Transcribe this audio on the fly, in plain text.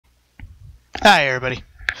Hi everybody.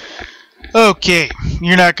 Okay,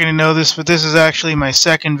 you're not going to know this, but this is actually my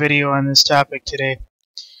second video on this topic today.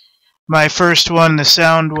 My first one, the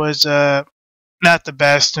sound was not the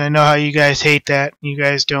best, and I know how you guys hate that. You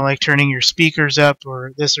guys don't like turning your speakers up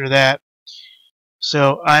or this or that.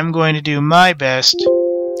 So I'm going to do my best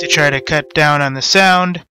to try to cut down on the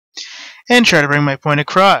sound and try to bring my point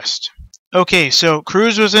across. Okay, so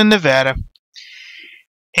Cruz was in Nevada,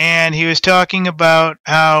 and he was talking about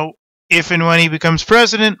how if and when he becomes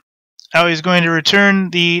president, how he's going to return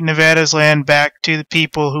the Nevada's land back to the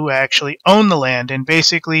people who actually own the land, and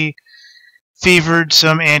basically favored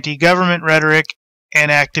some anti-government rhetoric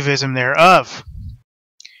and activism thereof.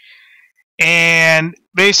 And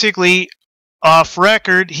basically, off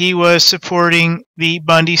record, he was supporting the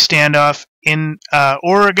Bundy standoff in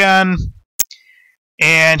Oregon,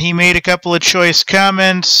 and he made a couple of choice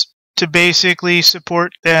comments to basically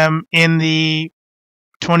support them in the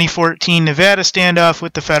 2014 Nevada standoff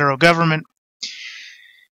with the federal government.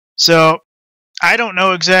 So I don't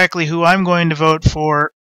know exactly who I'm going to vote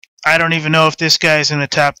for. I don't even know if this guy's in the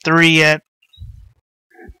top 3 yet.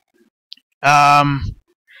 But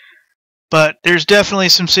there's definitely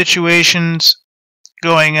some situations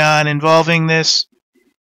going on involving this.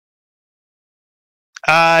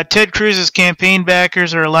 Ted Cruz's campaign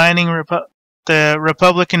backers are aligning the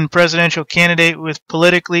Republican presidential candidate with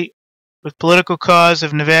political cause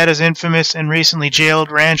of Nevada's infamous and recently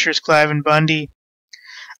jailed ranchers Clive and Bundy,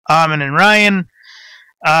 Amon and Ryan,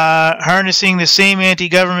 harnessing the same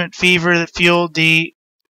anti-government fever that fueled the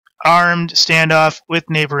armed standoff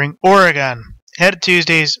with neighboring Oregon. Ahead of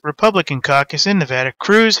Tuesday's Republican caucus in Nevada,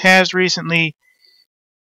 Cruz has recently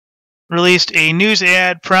released a news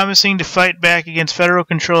ad promising to fight back against federal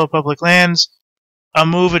control of public lands, a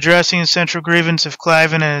move addressing the central grievance of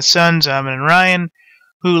Clive and his sons, Amon and Ryan,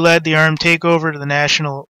 who led the armed takeover to the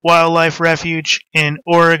National Wildlife Refuge in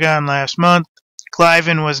Oregon last month.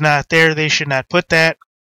 Cliven was not there. They should not put that.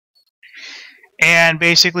 And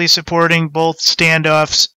basically supporting both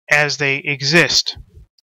standoffs as they exist,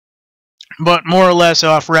 but more or less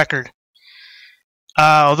off record.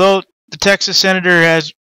 Although the Texas senator have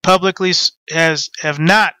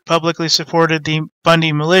not publicly supported the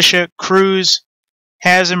Bundy militia, Cruz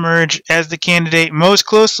has emerged as the candidate most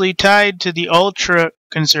closely tied to the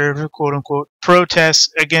ultra-conservative, quote-unquote, protests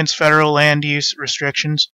against federal land use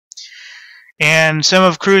restrictions. And some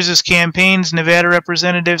of Cruz's campaign's Nevada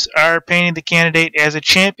representatives are painting the candidate as a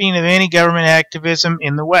champion of anti-government activism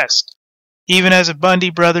in the West, even as a Bundy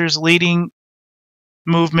brothers leading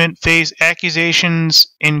movement face accusations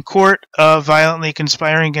in court of violently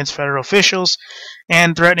conspiring against federal officials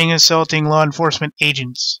and threatening and assaulting law enforcement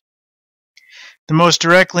agents. The most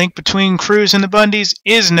direct link between Cruz and the Bundys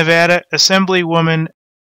is Nevada Assemblywoman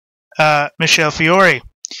Michelle Fiore,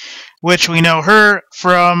 which we know her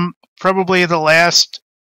from probably the last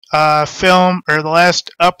film, or the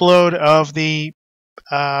last upload of the,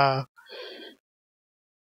 what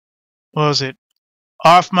was it,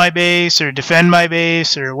 Off My Base, or Defend My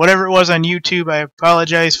Base, or whatever it was on YouTube. I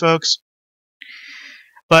apologize, folks.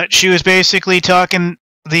 But she was basically talking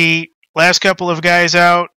the last couple of guys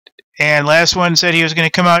out, and last one said he was going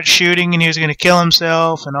to come out shooting and he was going to kill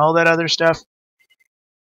himself and all that other stuff.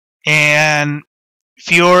 And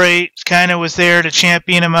Fiore kind of was there to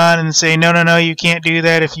champion him on and say, no, no, no, you can't do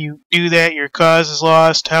that. If you do that, your cause is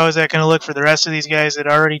lost. How is that going to look for the rest of these guys that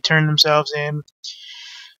already turned themselves in?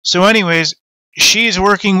 So anyways, she's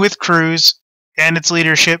working with Cruz and its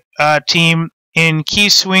leadership team in key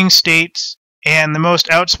swing states, and the most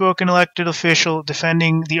outspoken elected official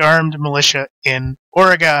defending the armed militia in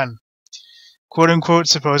Oregon, quote-unquote,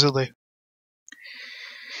 supposedly.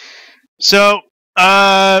 So,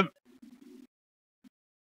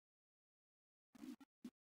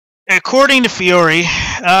 according to Fiore,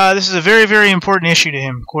 this is a very, very important issue to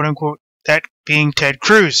him, quote-unquote, that being Ted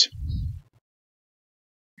Cruz.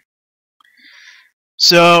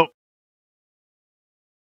 So,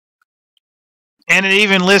 and it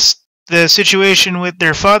even lists the situation with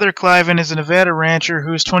their father, Cliven, as a Nevada rancher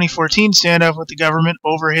whose 2014 standoff with the government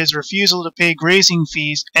over his refusal to pay grazing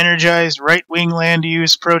fees energized right-wing land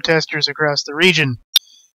use protesters across the region.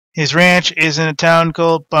 His ranch is in a town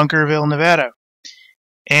called Bunkerville, Nevada.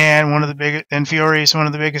 And Fiore is one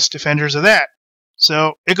of the biggest defenders of that.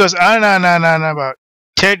 So it goes on and on and on about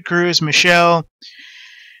Ted Cruz, Michelle,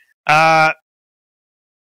 one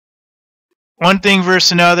thing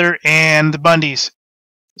versus another, and the Bundys.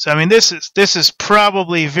 So I mean, this is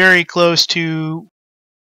probably very close to,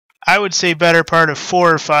 I would say, better part of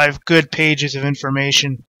 4 or 5 good pages of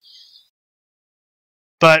information.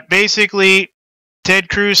 But basically, Ted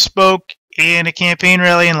Cruz spoke in a campaign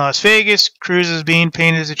rally in Las Vegas. Cruz is being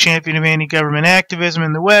painted as a champion of anti-government activism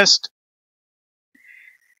in the West.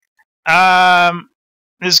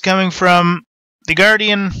 This is coming from The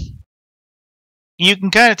Guardian. You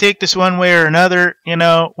can kind of take this one way or another. You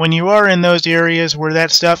know, when you are in those areas where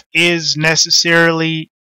that stuff is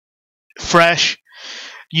necessarily fresh,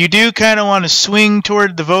 you do kind of want to swing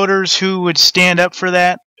toward the voters who would stand up for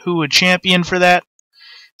that, who would champion for that.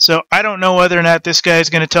 So I don't know whether or not this guy is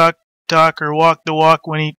going to talk or walk the walk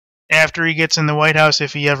after he gets in the White House,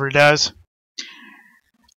 if he ever does.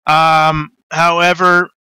 However,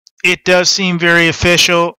 it does seem very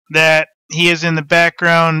official that he is in the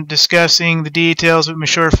background discussing the details with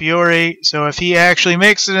Michelle Fiore. So if he actually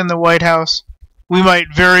makes it in the White House, we might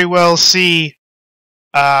very well see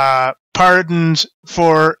pardons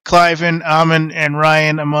for Cliven, Amon, and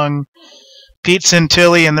Ryan among Pete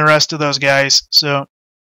Santilli and the rest of those guys. So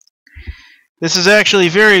this is actually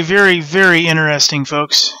very, very, very interesting,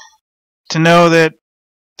 folks, to know that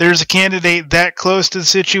there's a candidate that close to the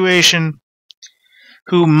situation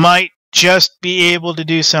who might just be able to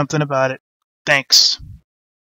do something about it. Thanks.